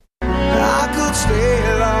could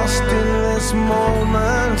stay lost in this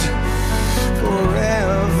moment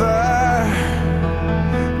forever.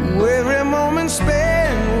 Every moment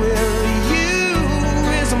spent with you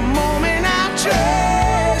is a moment I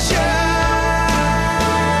treasure.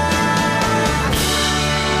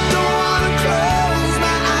 Don't wanna close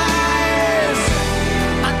my eyes,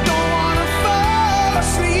 I don't wanna fall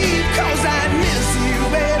asleep, 'cause I miss you,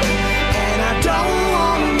 baby, and I don't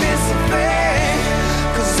wanna miss a thing.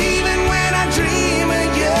 'Cause even when I dream of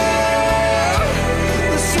you,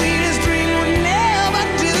 the sweetest dream would never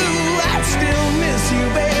do. I'd still miss you,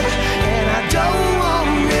 baby, and I don't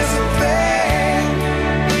wanna miss a thing.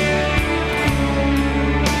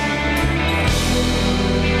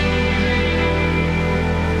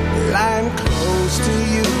 Lying close to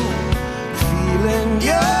you, feeling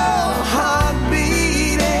your heart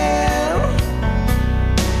beating,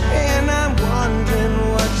 and I'm wondering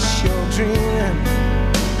what's your dream,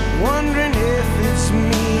 wondering if it's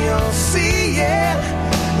me you're seeing.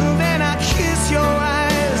 Then I kiss your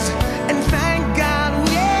eyes and thank God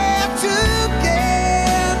we're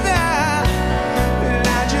together. And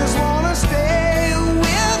I just wanna stay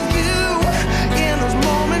with you in this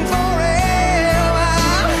moment forever,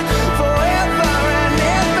 forever and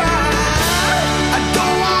ever. I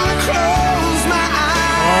don't wanna close my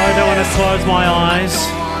eyes. I don't want to close my eyes.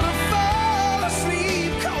 Wanna fall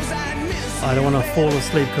asleep 'cause I miss I don't want to fall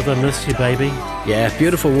asleep because I miss you, baby. Yeah,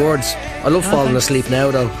 beautiful words. I love falling asleep now,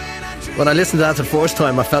 though. When I listened to that the first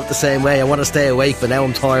time, I felt the same way. I want to stay awake, but now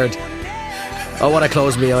I'm tired. I want to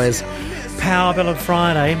close my eyes. Power Ballad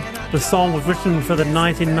Friday. The song was written for the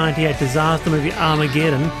 1998 disaster movie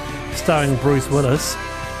Armageddon, starring Bruce Willis.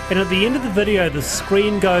 And at the end of the video, the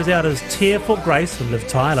screen goes out as Tearful Grace, of Liv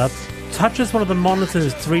Tyler, touches one of the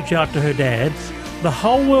monitors to reach out to her dad. The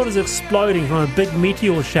whole world is exploding from a big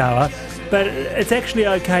meteor shower, but it's actually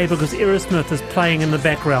okay because Aerosmith is playing in the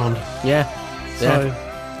background. Yeah, So, yeah.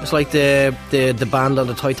 It's like the band on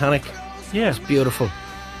the Titanic. yeah. It's beautiful.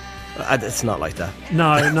 It's not like that.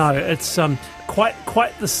 No, it's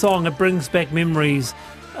quite the song. It brings back memories.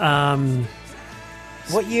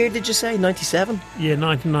 What year did you say? 97? Yeah,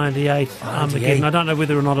 1998, Armageddon. I don't know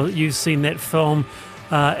whether or not you've seen that film,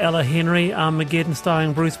 Ella Henry, Armageddon,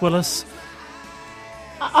 starring Bruce Willis.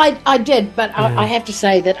 I did, but I have to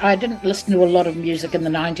say that I didn't listen to a lot of music in the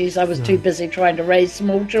 90s. I was too busy trying to raise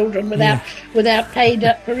small children without paid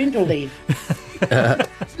parental leave.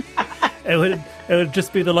 It would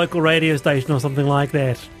just be the local radio station or something like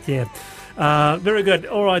that. Yeah. Very good.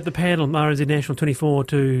 All right, the panel, RNZ National 24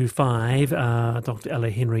 to 5. Dr. Ella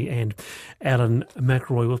Henry and Alan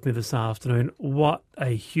McElroy with me this afternoon. What a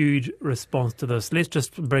huge response to this. Let's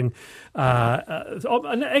just bring...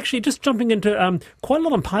 and actually, just jumping into quite a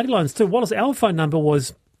lot on party lines too. Wallace, our phone number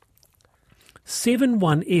was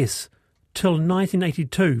 71S till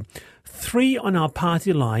 1982. 3 on our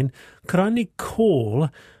party line could only call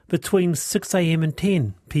between 6 a.m. and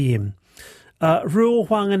 10 p.m. Rural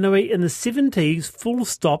Whanganui in the 70s, full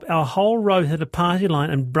stop, our whole road had a party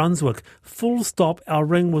line in Brunswick. Full stop, our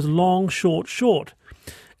ring was long, short, short.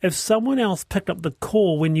 If someone else picked up the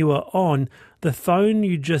call when you were on, the phone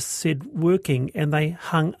you just said working and they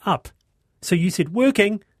hung up. So you said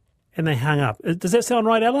working and they hung up. Does that sound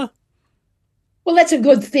right, Ella? Well, that's a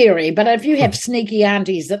good theory, but if you have sneaky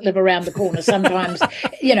aunties that live around the corner, sometimes,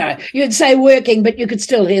 you'd say working, but you could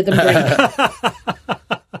still hear them breathing.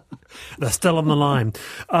 They're still on the line.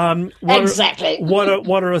 Exactly.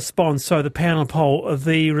 What a response. So the panel poll,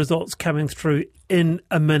 the results coming through in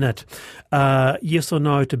a minute. Yes or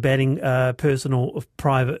no to banning personal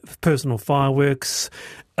fireworks.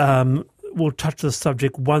 We'll touch the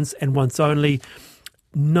subject once and once only.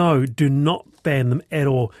 No, do not ban them at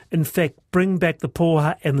all. In fact, bring back the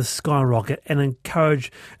poha and the skyrocket and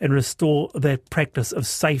encourage and restore that practice of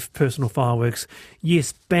safe personal fireworks.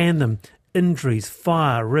 Yes, ban them. Injuries,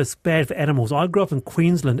 fire, risk, bad for animals. I grew up in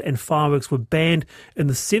Queensland and fireworks were banned in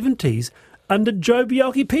the 70s under Joe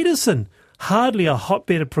Bjelke-Petersen. Hardly a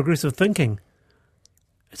hotbed of progressive thinking.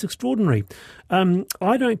 It's extraordinary.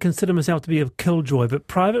 I don't consider myself to be a killjoy, but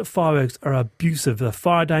private fireworks are abusive. They're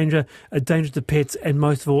fire danger, a danger to pets, and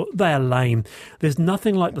most of all, they are lame. There's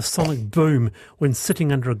nothing like the sonic boom when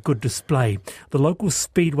sitting under a good display. The local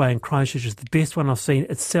speedway in Christchurch is the best one I've seen.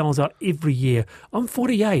 It sells out every year. I'm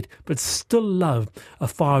 48, but still love a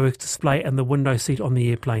fireworks display and the window seat on the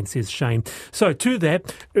airplane, says Shane. So to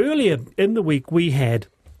that, earlier in the week we had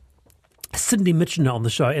Cindy Mitchener on the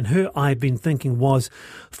show, and her I've been thinking was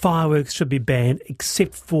fireworks should be banned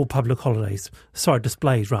except for public holidays. Sorry,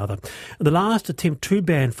 displays rather. The last attempt to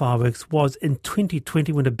ban fireworks was in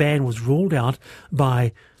 2020 when a ban was ruled out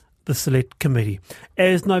by the Select Committee.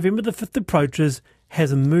 As November the 5th approaches,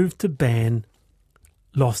 has a move to ban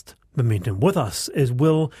lost momentum. With us is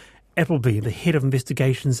Will Appleby, the Head of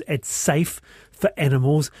Investigations at Safe for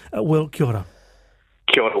Animals. Will, kia ora.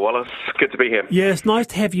 Kia ora, Wallace. Good to be here. Yes, nice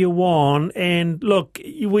to have you on. And look,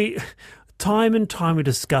 we time and time we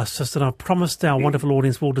discuss this, and I promised our wonderful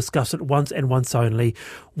audience we'll discuss it once and once only.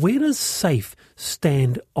 Where does Safe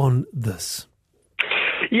stand on this?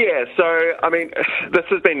 Yeah, so, I mean, this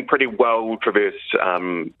has been a pretty well-traversed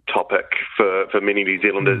topic for many New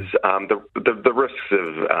Zealanders. The risks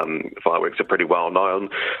of fireworks are pretty well known.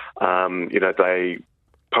 They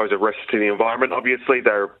pose a risk to the environment, obviously.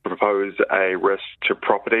 They propose a risk to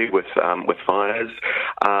property with fires,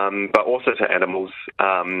 but also to animals.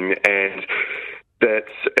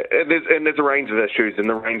 There's a range of issues and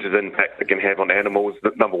the range of impact it can have on animals.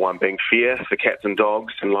 The number one being fear for cats and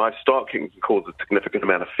dogs and livestock. It can cause a significant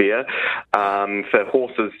amount of fear. For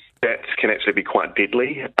horses, that can actually be quite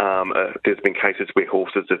deadly. There's been cases where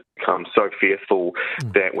horses have become so fearful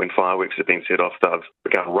that when fireworks have been set off, they've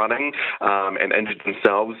begun running and injured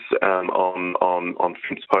themselves on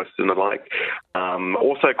fence posts and the like.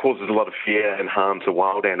 Also causes a lot of fear and harm to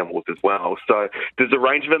wild animals as well. So there's a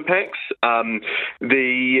range of impacts.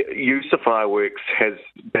 The use of fireworks has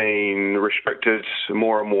been restricted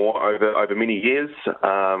more and more over many years.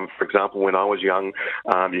 For example, when I was young,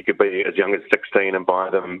 you could be as young as 16 and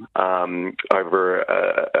buy them over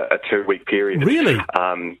a 2-week period. Really?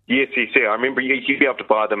 Yes. I remember you'd be able to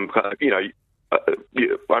buy them,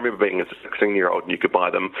 I remember being a 16-year-old and you could buy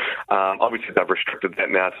them. Obviously, they've restricted that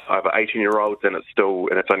now to over 18-year-olds, and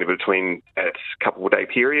it's only between a couple of day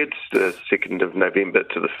periods, the 2nd of November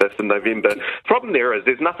to the 5th of November. The problem there is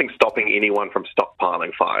there's nothing stopping anyone from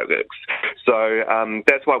stockpiling fireworks. So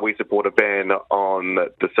that's why we support a ban on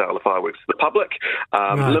the sale of fireworks to the public,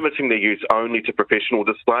 limiting their use only to professional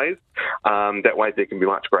displays. That way there can be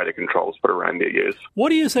much greater controls put around their use. What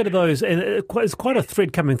do you say to those? And it's quite a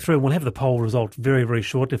thread coming through, and we'll have the poll result very, very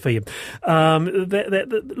shortly for you.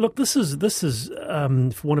 Look, this is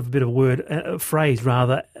for want of a better word, phrase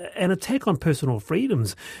rather, an attack on personal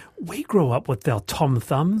freedoms. We grew up with our Tom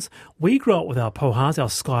Thumbs. We grew up with our pohas, our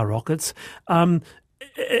skyrockets.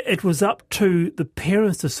 It was up to the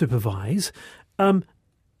parents to supervise.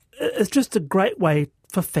 It's just a great way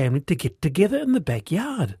for family to get together in the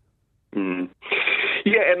backyard. Mm.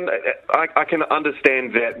 Yeah, and I can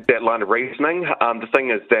understand that line of reasoning. The thing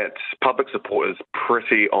is that public support is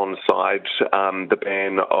pretty on side the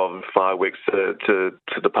ban of fireworks to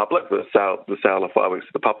the public, the sale of fireworks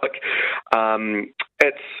to the public.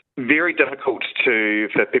 It's very difficult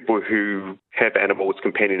for people who have animals,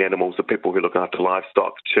 companion animals, or people who look after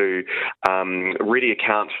livestock to really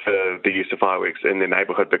account for the use of fireworks in their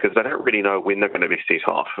neighbourhood because they don't really know when they're going to be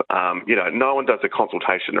set off. No one does a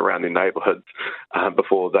consultation around their neighbourhoods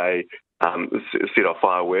before they set off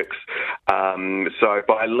fireworks. So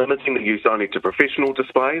by limiting the use only to professional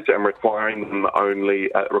displays and requiring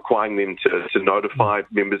them to notify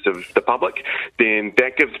members of the public, then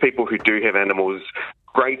that gives people who do have animals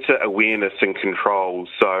greater awareness and control,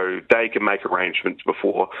 so they can make arrangements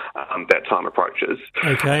before that time approaches.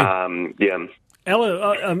 Okay. Yeah.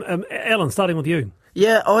 Alan, starting with you.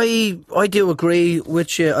 Yeah, I do agree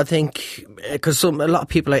with you. I think because a lot of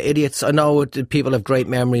people are idiots. I know people have great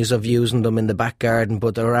memories of using them in the back garden,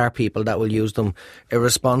 but there are people that will use them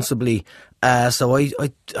irresponsibly. So I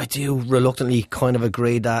do reluctantly kind of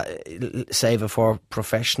agree that save it for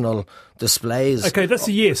professional displays. Okay, that's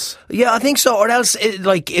a yes. Yeah, I think so. Or else,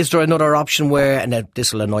 is there another option where, and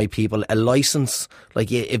this will annoy people, a licence? Like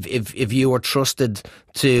if you were trusted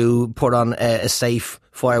to put on a safe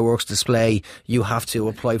fireworks display, you have to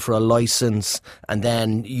apply for a licence, and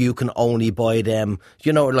then you can only buy them.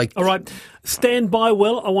 All right, stand by,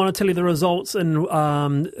 Will. I want to tell you the results in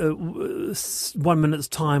 1 minute's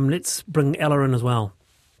time. Let's bring Ella in as well.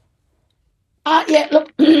 Yeah,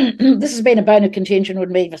 look, this has been a bone of contention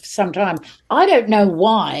with me for some time. I don't know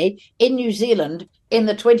why in New Zealand in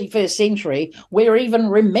the 21st century we're even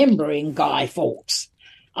remembering Guy Fawkes.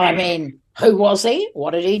 I mean, who was he?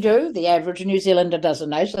 What did he do? The average New Zealander doesn't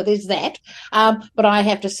know, so there's that. But I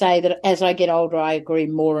have to say that as I get older, I agree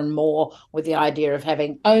more and more with the idea of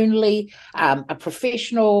having only a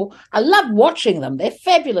professional. I love watching them. They're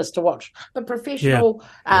fabulous to watch, but professional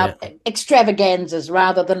extravaganzas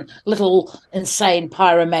rather than little insane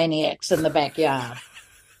pyromaniacs in the backyard.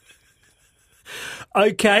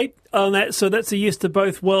 Okay, on that. So that's a yes to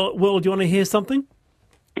both. Will, do you want to hear something?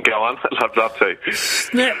 Go on, I'd love to.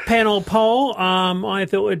 Snap panel poll. I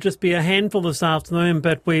thought it would just be a handful this afternoon,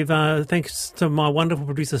 but we've, thanks to my wonderful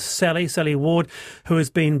producer Sally Ward, who has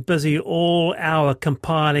been busy all hour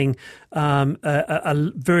compiling a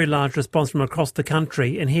very large response from across the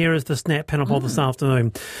country. And here is the Snap panel poll this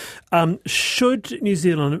afternoon. Should New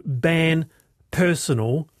Zealand ban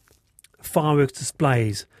personal fireworks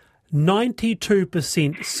displays?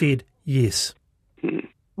 92% said yes.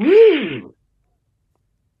 Woo!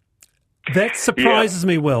 That surprises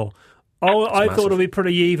me, Will. I massive. thought it would be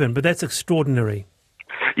pretty even, but that's extraordinary.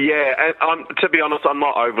 Yeah, and to be honest, I'm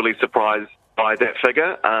not overly surprised by that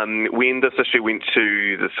figure. When this issue went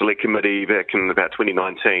to the Select Committee back in about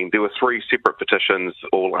 2019, there were 3 separate petitions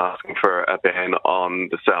all asking for a ban on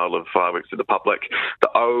the sale of fireworks to the public. The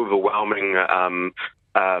overwhelming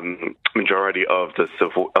majority of the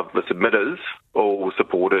submitters all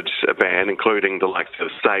supported a ban, including the likes of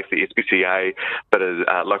SAFE, the SPCA, but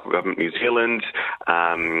Local Government New Zealand,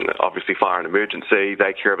 obviously Fire and Emergency.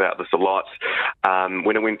 They care about this a lot.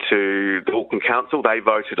 When it went to the Auckland Council, they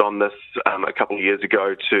voted on this a couple of years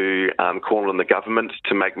ago to call on the government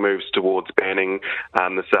to make moves towards banning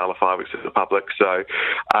the sale of fireworks to the public. So,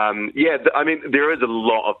 I mean, there is a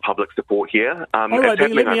lot of public support here. All right,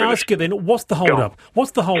 let me ask you then, what's the hold-up?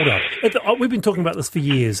 What's the hold-up? We've been talking about this for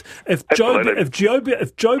years. If Joe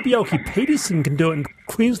Bjelke-Petersen can do it in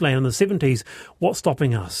Queensland in the 70s, what's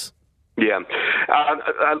stopping us? Yeah,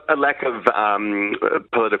 a lack of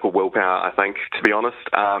political willpower, I think, to be honest.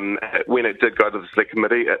 When it did go to the Select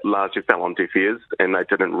Committee, it largely fell on deaf ears, and they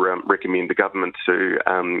didn't recommend the government to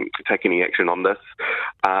take any action on this.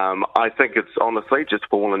 I think it's honestly just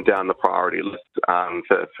fallen down the priority list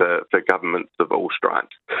for governments of all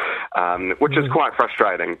stripes, which is quite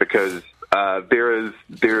frustrating because there's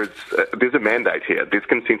a mandate here. There's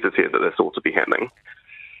consensus here that this ought to be happening.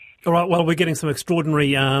 All right, well, we're getting some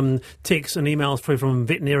extraordinary texts and emails through from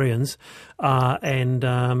veterinarians, and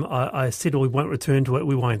I said we won't return to it.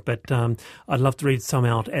 We won't, but I'd love to read some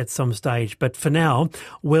out at some stage. But for now,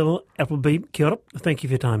 Will Appleby, kia ora, thank you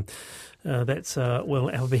for your time. That's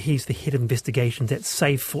Will Appleby. He's the head of investigations at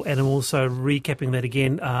Safe for Animals. So recapping that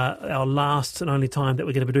again, our last and only time that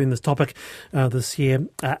we're going to be doing this topic this year,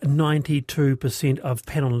 92% of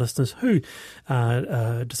panel listeners who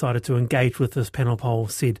decided to engage with this panel poll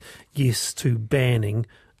said yes to banning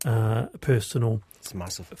personal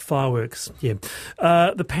fireworks. Yeah,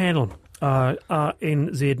 the panel.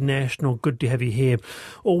 RNZ National, good to have you here.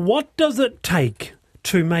 Well, what does it take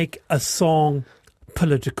to make a song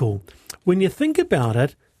political? When you think about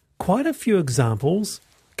it, quite a few examples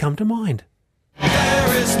come to mind.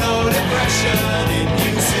 There is no depression in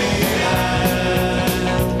New Zealand.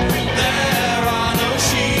 There are no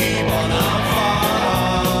sheep on our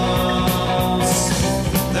farms.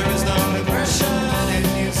 There is no depression in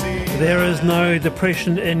New Zealand. There is no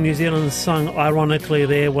depression in New Zealand, sung ironically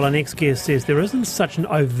there. Well, our next guest says there isn't such an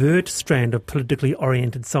overt strand of politically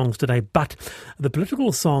oriented songs today, but the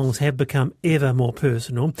political songs have become ever more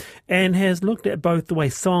personal and has looked at both the way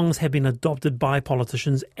songs have been adopted by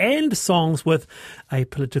politicians and songs with a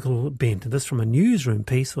political bent. This from a newsroom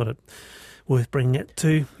piece, thought it worth bringing it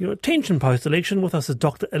to your attention post-election. With us is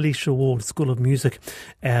Dr. Alicia Ward, School of Music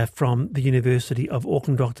from the University of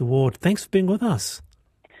Auckland. Dr. Ward, thanks for being with us.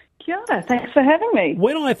 Kia ora, thanks for having me.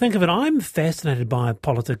 When I think of it, I'm fascinated by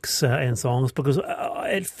politics and songs because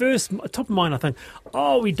at first, top of mind, I think,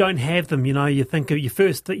 oh, we don't have them. You know, you think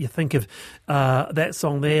of that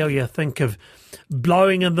song there, or you think of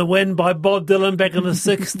Blowing in the Wind by Bob Dylan back in the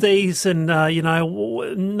 60s and,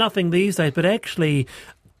 nothing these days. But actually,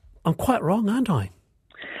 I'm quite wrong, aren't I?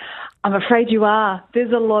 I'm afraid you are.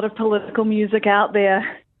 There's a lot of political music out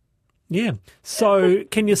there. Yeah. So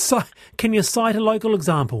can you cite a local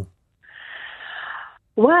example?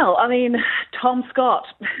 Well, I mean, Tom Scott,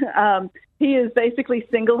 he is basically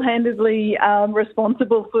single-handedly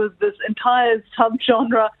responsible for this entire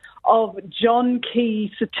subgenre of John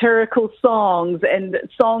Key satirical songs and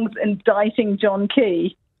songs indicting John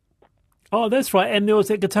Key. Oh, that's right. And there was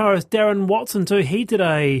that guitarist Darren Watson too. He did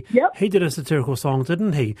a satirical song,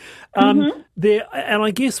 didn't he? There, and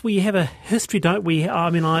I guess we have a history, don't we? I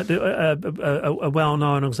mean, a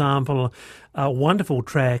well-known example, a wonderful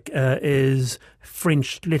track is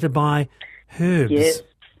French Letter by Herbs.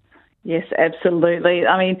 Yes, absolutely.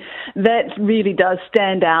 I mean, that really does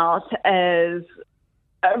stand out as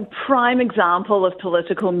a prime example of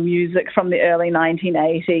political music from the early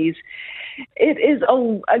 1980s. It is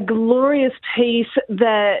a glorious piece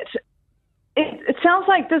that it sounds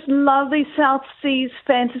like this lovely South Seas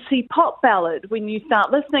fantasy pop ballad when you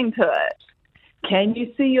start listening to it. Can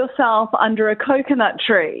you see yourself under a coconut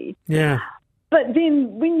tree? Yeah. But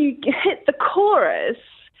then when you hit the chorus,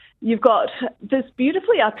 you've got this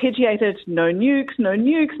beautifully arpeggiated no nukes, no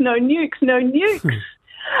nukes, no nukes, no nukes.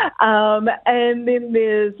 And then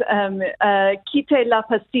there's Quitte la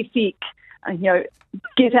Pacifique,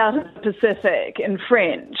 get out of the Pacific in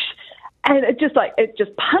French. And it just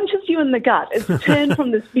punches you in the gut. It's turned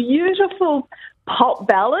from this beautiful pop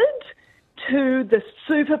ballad to this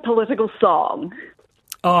super political song.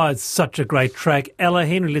 Oh, it's such a great track. Ella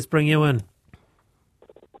Henry, let's bring you in.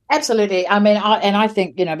 Absolutely. I mean, I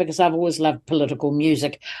think, because I've always loved political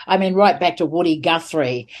music. I mean, right back to Woody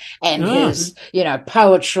Guthrie and his,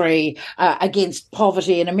 poetry against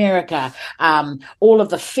poverty in America. All of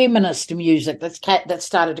the feminist music that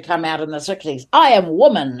started to come out in the 60s. I Am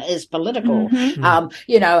Woman is political. Up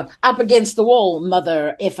Against the Wall,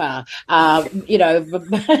 Mother Effer.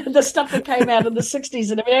 The stuff that came out in the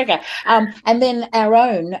 60s in America. And then our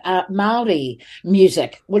own Maori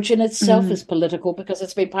music, which in itself is political because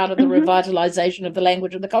it's been part of the revitalization of the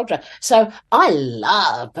language and the culture. So I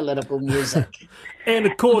love political music. And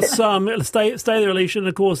of course, stay there, Alicia. And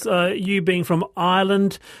of course, you being from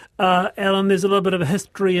Ireland, Ellen, there's a little bit of a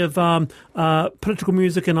history of political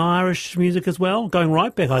music and Irish music as well, going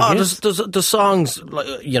right back, I guess. There's songs,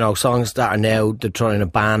 songs that are now they're trying to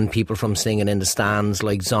ban people from singing in the stands,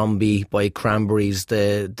 like Zombie by Cranberries,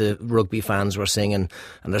 the rugby fans were singing,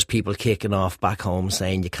 and there's people kicking off back home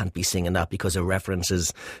saying you can't be singing that because it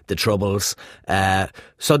references the Troubles.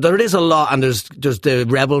 So there is a lot, and there's the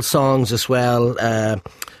rebel songs as well.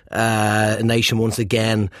 Nation Once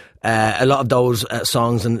Again, a lot of those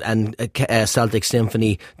songs and Celtic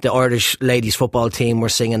Symphony, the Irish ladies football team were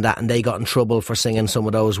singing that, and they got in trouble for singing some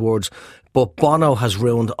of those words. But Bono has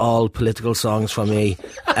ruined all political songs for me.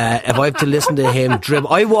 If I have to listen to him dribble,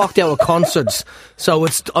 I walked out of concerts, so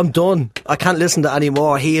I'm done. I can't listen to it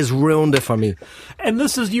anymore. He has ruined it for me. And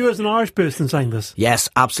this is you as an Irish person saying this? Yes,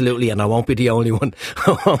 absolutely, and I won't be the only one.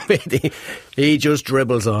 He just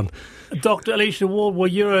dribbles on. Dr. Alicia Ward, well,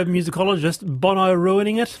 you're a musicologist. Bono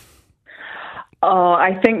ruining it? Oh,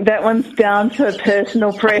 I think that one's down to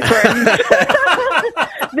personal preference.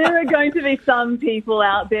 There are going to be some people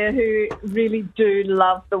out there who really do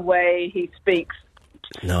love the way he speaks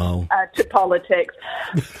to politics.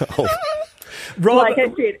 Rob, like I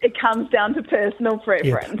said, it comes down to personal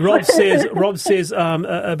preference. Yeah. Rob says,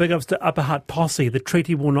 a big ups to Upper Hutt Posse. The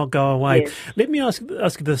treaty will not go away. Yes. Let me ask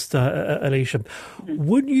you this, Alicia.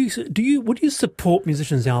 Would you support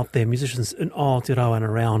musicians out there, musicians in Aotearoa and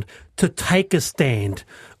around, to take a stand,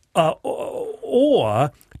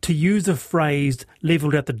 or to use a phrase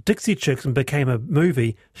levelled at the Dixie Chicks and became a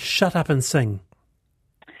movie, shut up and sing?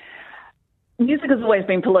 Music has always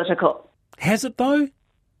been political. Has it though?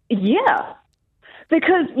 Yeah.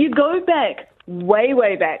 Because you go back, way,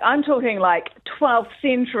 way back. I'm talking like 12th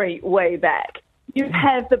century way back. You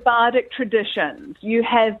have the bardic traditions. You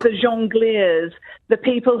have the jongleurs, the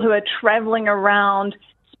people who are travelling around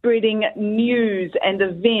spreading news and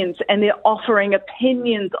events, and they're offering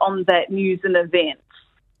opinions on that news and events.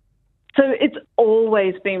 So it's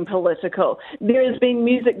always been political. There has been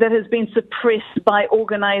music that has been suppressed by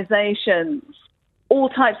organisations. All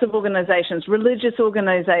types of organisations, religious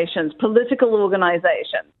organisations, political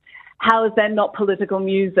organisations. How is that not political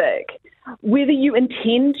music? Whether you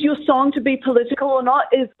intend your song to be political or not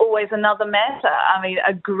is always another matter. I mean,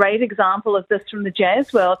 a great example of this from the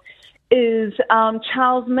jazz world is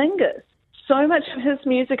Charles Mingus. So much of his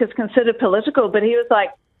music is considered political, but he was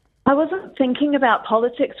like, I wasn't thinking about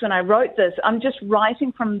politics when I wrote this. I'm just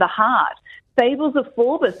writing from the heart. Fables of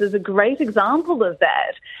Forbes is a great example of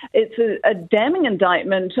that. It's a damning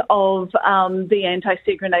indictment of the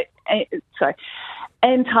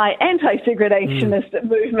anti-segregationist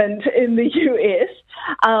movement in the US.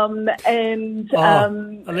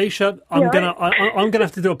 Alicia, I'm gonna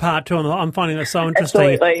have to do a part two on that. I'm finding that so interesting.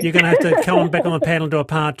 Absolutely. You're gonna have to come back on the panel and do a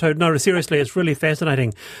part two. No, seriously, it's really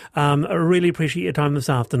fascinating. I really appreciate your time this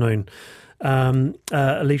afternoon.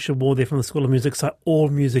 Alicia Ward there from the School of Music. So all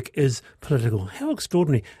music is political. How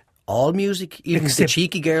extraordinary. All music, even the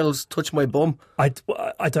cheeky girls touch my bum. I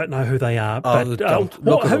don't know who they are, but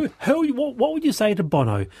what would you say to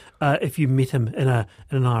Bono if you met him in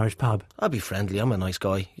an Irish pub? I'd be friendly. I'm a nice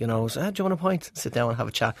guy, So, do you want a pint? Sit down and have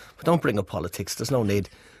a chat. But don't bring up politics. There's no need.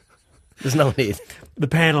 There's no need. The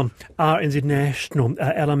panel, RNZ National,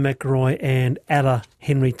 Alan McElroy and Ella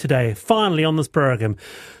Henry today. Finally on this program,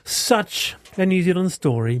 such a New Zealand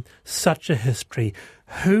story, such a history.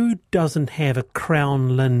 Who doesn't have a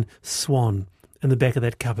Crown Lynn swan in the back of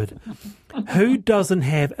that cupboard? Who doesn't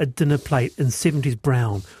have a dinner plate in 70s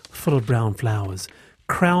brown full of brown flowers?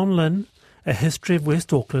 Crown Lynn, a history of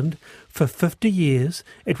West Auckland. For 50 years,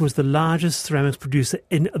 it was the largest ceramics producer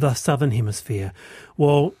in the Southern Hemisphere.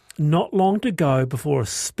 Well, not long to go before a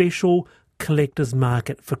special collector's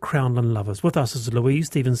market for Crown Lynn lovers. With us is Louise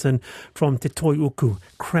Stevenson from Te Toi Uku,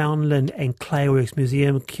 Crown Lynn and Clayworks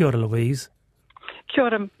Museum. Kia ora, Louise. Kia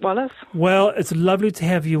ora, Wallace. Well, it's lovely to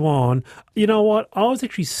have you on. You know what? I was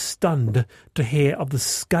actually stunned to hear of the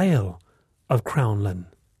scale of Crown Lynn.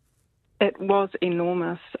 It was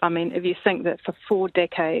enormous. I mean, if you think that for 4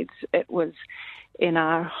 decades it was in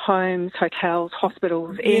our homes, hotels,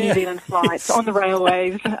 hospitals, Air New Zealand flights, on the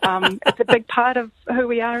railways. It's a big part of who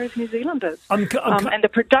we are as New Zealanders. And the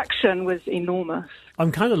production was enormous.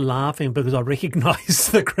 I'm kind of laughing because I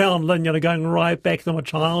recognise the Crown Lynn, going right back to my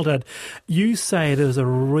childhood. You say there's a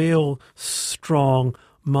real strong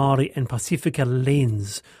Māori and Pacifica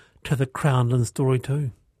lens to the Crown Lynn story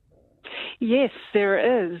too. Yes,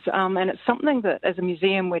 there is, and it's something that as a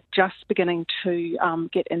museum we're just beginning to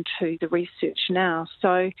get into the research now.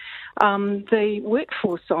 So the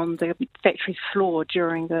workforce on the factory floor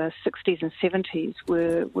during the 60s and 70s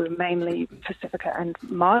were mainly Pacifica and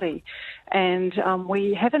Māori, and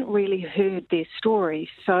we haven't really heard their story.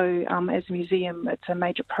 So as a museum, it's a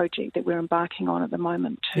major project that we're embarking on at the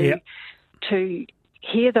moment to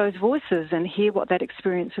hear those voices and hear what that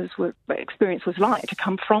experience was like to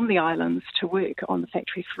come from the islands to work on the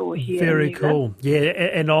factory floor here. Very cool. Yeah,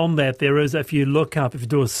 and on that, there is, if you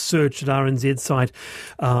do a search at RNZ site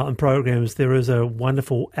on programs, there is a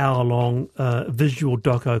wonderful hour-long visual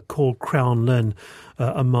doco called Crown Lynn,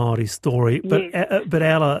 a Māori story. But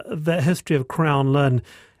Ella, the history of Crown Lynn,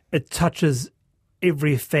 it touches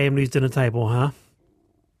every family's dinner table, huh?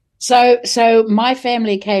 So my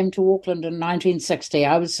family came to Auckland in 1960.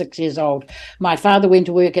 I was 6 years old. My father went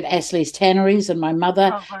to work at Astley's Tanneries, and my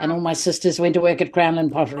mother and all my sisters went to work at Crown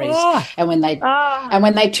Lynn Potteries. And when they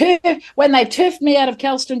turfed me out of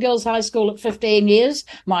Kelston Girls High School at 15 years,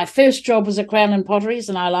 my first job was at Crown Lynn Potteries,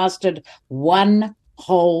 and I lasted 1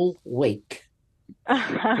 whole week.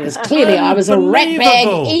 Because clearly I was a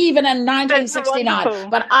ratbag even in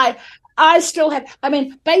 1969. But I still have,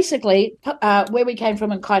 basically, where we came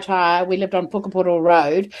from in Kaitaia, we lived on Pukapuro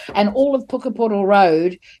Road, and all of Pukapuro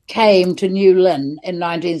Road came to New Lynn in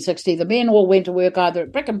 1960. The men all went to work either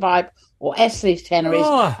at Brick and Pipe or Astley's Tanneries,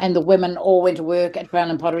 and the women all went to work at Crown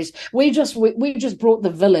Lynn Potteries. We just brought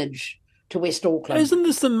the village to West Auckland. Isn't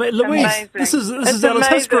this Louise? This is Ella's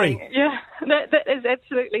history. Yeah, that is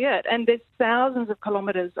absolutely it. And there's thousands of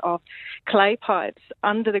kilometres of clay pipes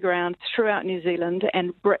under the ground throughout New Zealand,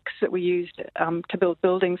 and bricks that we used to build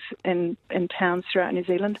buildings in towns throughout New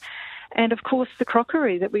Zealand. And of course the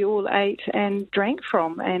crockery that we all ate and drank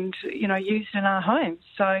from and, used in our homes.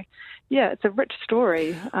 So yeah, it's a rich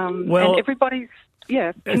story. And everybody's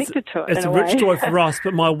connected to it. It's a rich story for us,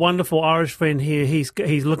 but my wonderful Irish friend here, he's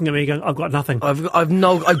looking at me going, I've got nothing. I've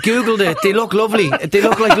Googled it. They look lovely. They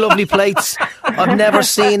look like lovely plates. I've never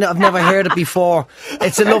seen it. I've never heard it before.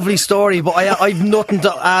 It's a lovely story, but I've nothing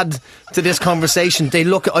to add to this conversation.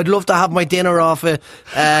 I'd love to have my dinner off it.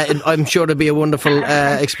 I'm sure it'll be a wonderful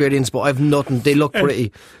experience, but I've nothing. They look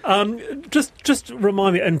pretty. Just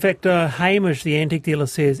remind me, in fact, Hamish, the antique dealer,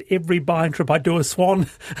 says every buying trip I do a swan.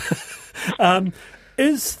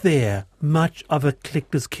 Is there much of a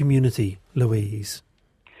collector's community, Louise?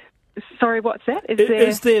 Sorry, what's that?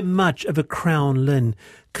 Is there much of a Crown Lynn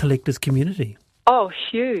collector's community? Oh,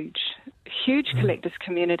 huge collector's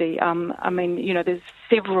community. There's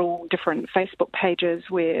several different Facebook pages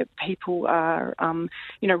where people are,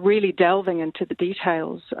 really delving into the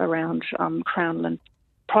details around Crown Lynn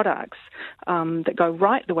products that go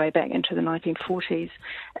right the way back into the 1940s,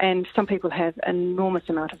 and some people have an enormous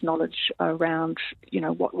amount of knowledge around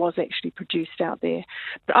what was actually produced out there.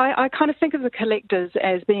 But I kind of think of the collectors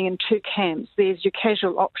as being in 2 camps. There's your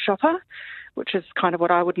casual op shopper, which is kind of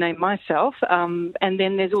what I would name myself, and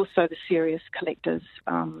then there's also the serious collectors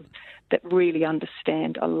that really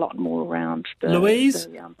understand a lot more around the Louise,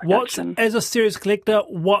 production. As a serious collector,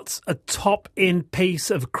 what's a top-end piece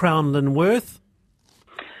of Crown Lynn worth?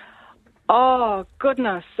 Oh,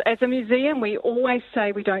 goodness. As a museum, we always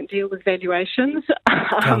say we don't deal with valuations.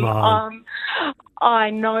 Come on.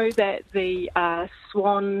 I know that the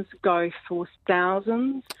swans go for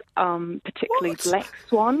thousands, particularly black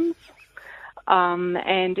swans.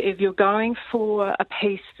 And if you're going for a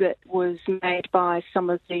piece that was made by some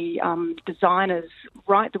of the designers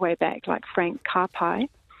right the way back, like Frank Karpai,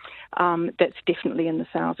 that's definitely in the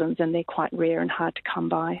thousands, and they're quite rare and hard to come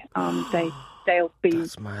by. They'll be,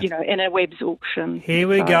 in a Webb's auction. Here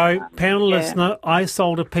we go. Panel listener, I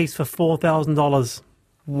sold a piece for $4,000.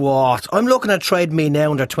 What? I'm looking at Trade Me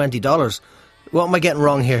now under $20. What am I getting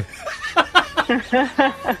wrong here?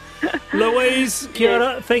 Louise, kia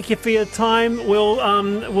ora, thank you for your time.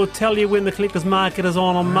 We'll tell you when the Collectors Market is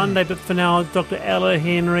on Monday, but for now, Dr. Ella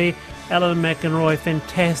Henry, Alan McElroy,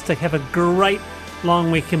 fantastic. Have a great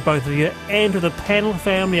long weekend, both of you, and to the panel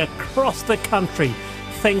family across the country.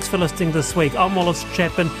 Thanks for listening this week. I'm Wallace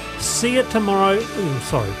Chapman. See you tomorrow,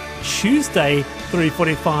 Tuesday,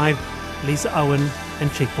 3:45. Lisa Owen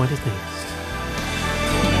and Checkpoint is next.